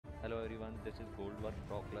Hello everyone, this is Goldberg,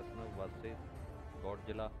 Brock Lesnar versus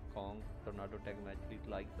Godzilla, Kong, Tornado Tag match. Please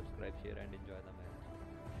like, subscribe, share and enjoy the match.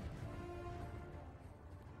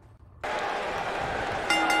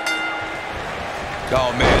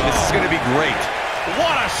 Oh man, this is going to be great.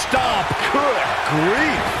 What a stomp. Good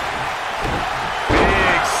grief.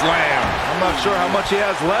 Big slam. I'm not sure how much he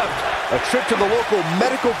has left. A trip to the local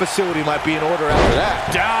medical facility might be in order after that.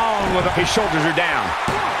 Down with his shoulders are down.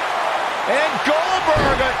 And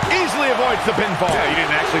Goldberg easily avoids the pinfall. Yeah, you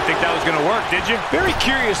didn't actually think that was going to work, did you? Very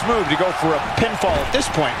curious move to go for a pinfall at this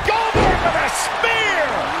point. Goldberg with a spear!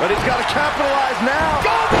 But he's got to capitalize now.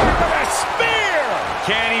 Goldberg with a spear!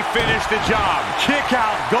 Can he finish the job? Kick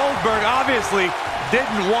out. Goldberg obviously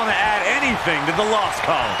didn't want to add anything to the loss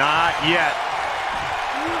column. Not yet.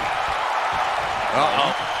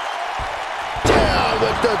 Uh-oh. Down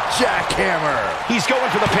with the jackhammer. He's going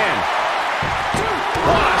for the pin.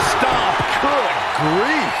 What a stomp. Good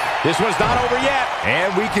grief. This one's not over yet.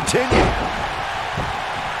 And we continue.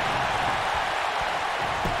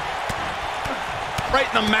 Right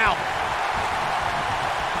in the mouth.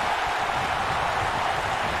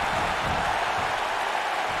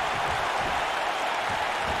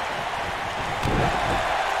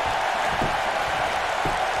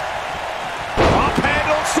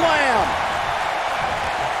 Off-handle slam.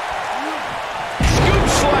 Scoop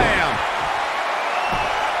slam.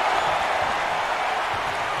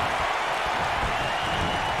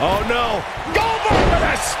 Oh no. Goldberg with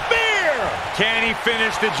a spear. Can he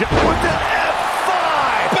finish the job? With the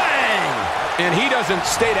F5. Bang. And he doesn't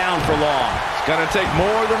stay down for long. It's going to take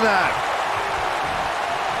more than that.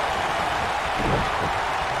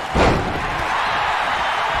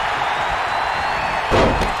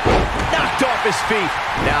 Knocked off his feet.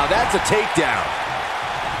 Now that's a takedown.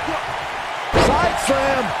 Side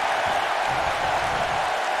slam.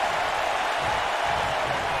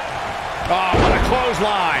 Oh, what a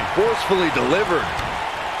clothesline. Forcefully delivered.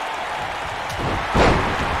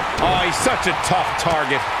 Oh, he's such a tough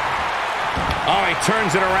target. Oh, he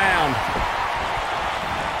turns it around.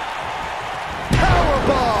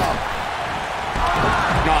 Powerbomb.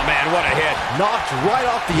 Oh, man, what a hit. Knocked right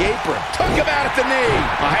off the apron. Took him out at the knee.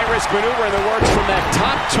 A high-risk maneuver in the works from that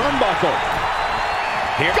top turnbuckle.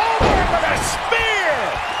 Here. Goldberg with a spear.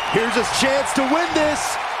 Here's his chance to win this.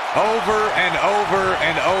 Over and over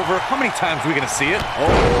and over. How many times are we going to see it? Oh,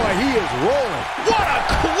 boy, he is rolling. What a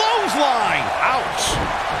clothesline. Ouch.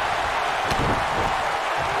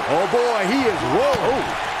 Oh, boy, he is rolling.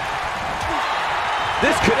 Oh.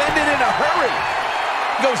 This could end it in a hurry.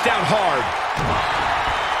 Goes down hard.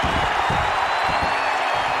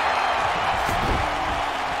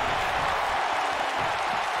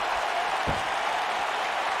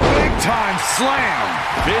 Big-time slam.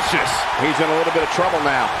 Vicious. He's in a little bit of trouble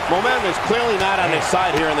now. Momentum is clearly not on his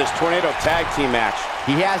side here in this Tornado Tag Team match.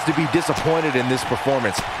 He has to be disappointed in this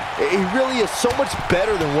performance. He really is so much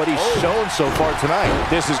better than what he's shown so far tonight.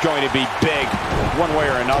 This is going to be big, one way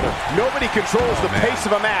or another. Nobody controls the pace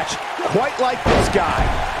of a match quite like this guy.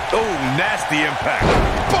 Oh, nasty impact.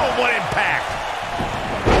 Boom, what impact.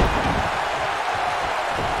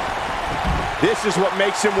 This is what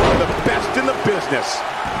makes him one of the best in the business.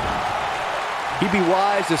 He'd be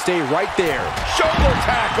wise to stay right there. Shoulder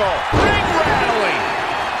tackle. Ring rattling.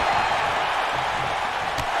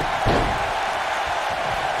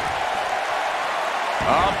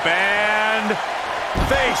 Up and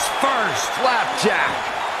face first. Flapjack.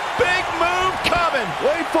 Big move coming.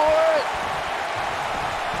 Wait for it.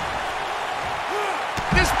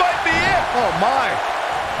 This might be it. Oh, my.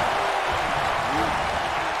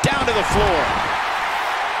 Down to the floor.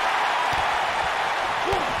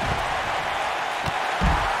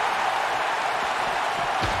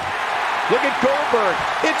 Look at Goldberg.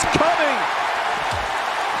 It's coming.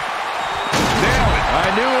 Nailed it. I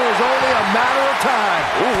knew it was only a matter of time.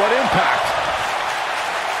 Ooh, what impact.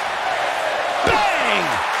 Bang!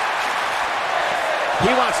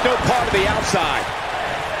 He wants no part of the outside.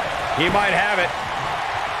 He might have it.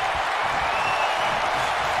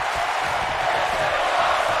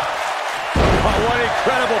 Oh, what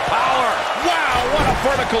incredible power. Wow, what a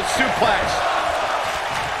vertical suplex.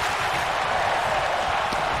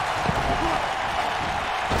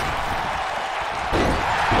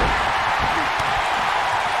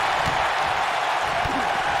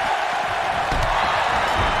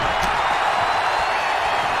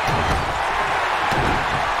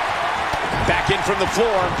 Back in from the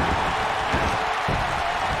floor.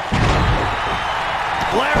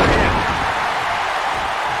 Lariat.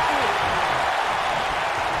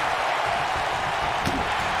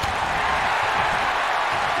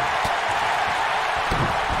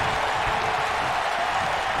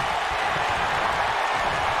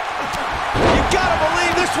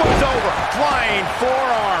 this one's over. Flying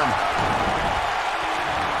forearm.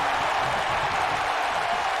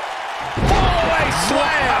 Fallaway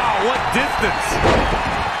slam. Wow, what distance.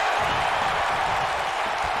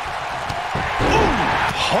 Ooh,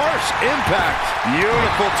 harsh impact.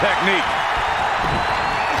 Beautiful technique.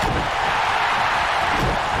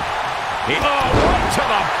 Right to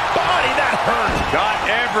the body. That hurt. Got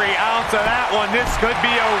every ounce of that one. This could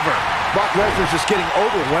be over. Brock Lesnar's just getting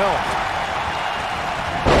overwhelmed.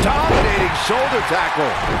 Dominating shoulder tackle.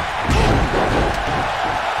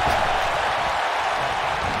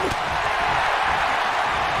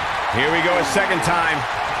 Here we go a second time.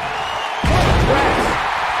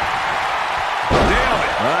 Nailed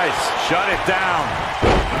it. Nice. Shut it down.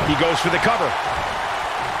 He goes for the cover.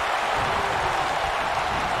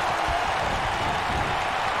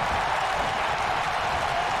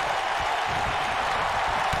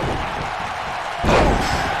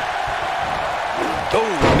 Oh,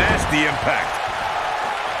 nasty impact.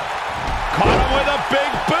 Caught him with a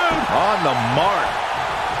big boot. On the mark.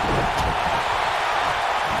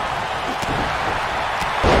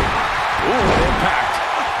 Ooh, impact.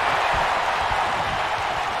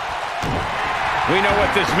 We know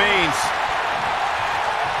what this means.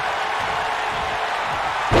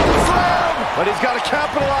 Slam! But he's got to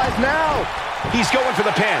capitalize now. He's going for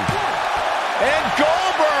the pin. And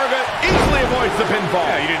Goldberg easily avoids the pinfall.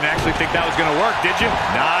 Yeah, you didn't actually think that was going to work, did you?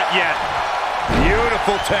 Not yet.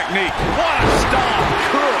 Beautiful technique. What a stomp.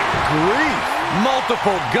 Good grief.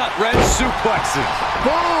 Multiple gut-wrench suplexes.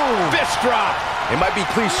 Boom! Fist drop. It might be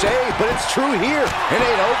cliche, but it's true here. It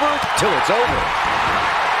ain't over till it's over.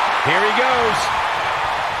 Here he goes.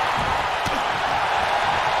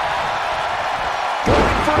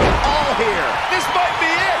 Going for it all here. This might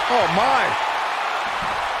be it. Oh, my.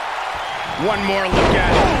 One more look at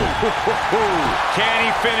it. Can he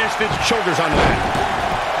finish this? Shoulders on the mat.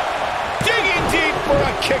 Digging deep for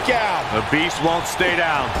a kick out. The beast won't stay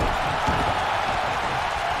down.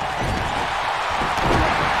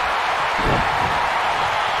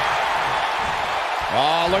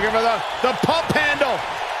 Oh, looking for the pump handle.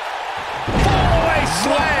 Fallaway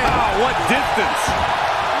slam. Wow, what distance.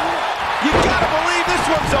 You gotta believe this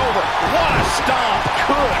one's over. What a stomp.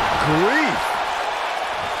 Good grief.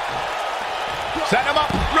 Set him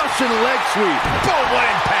up. Russian leg sweep. Boom, what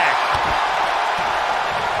impact.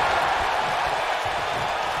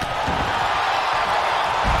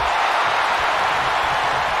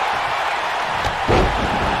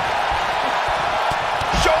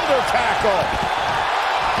 Shoulder tackle.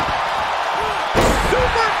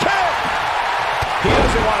 Super kick. He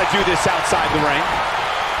doesn't want to do this outside the ring.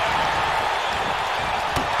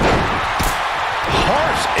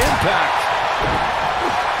 Harsh impact.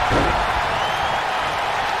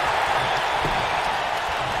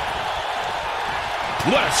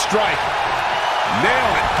 What a strike.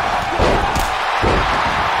 Nailed it.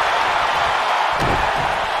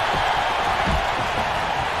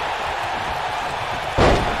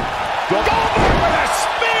 Goldberg with a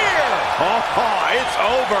spear. Oh, it's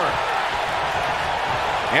over.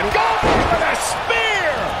 And Goldberg with a spear.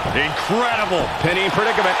 Incredible. Penny in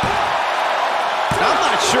predicament. I'm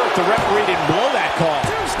not sure if the referee didn't blow that call.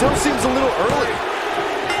 Still seems a little early.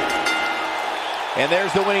 And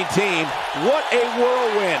there's the winning team. What a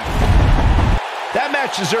whirlwind. That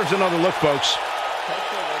match deserves another look, folks.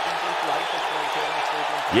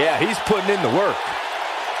 Yeah, he's putting in the work.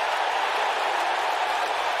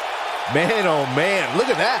 Man, oh man, look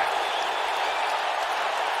at that.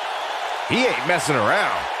 He ain't messing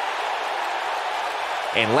around.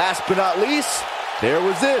 And last but not least, there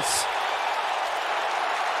was this.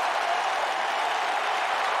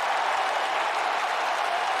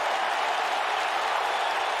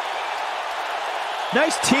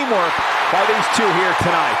 Nice teamwork by these two here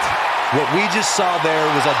tonight. What we just saw there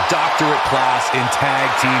was a doctorate class in tag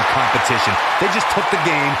team competition. They just took the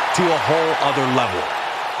game to a whole other level.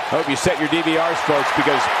 Hope you set your DVRs, folks,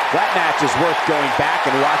 because that match is worth going back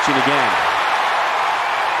and watching again.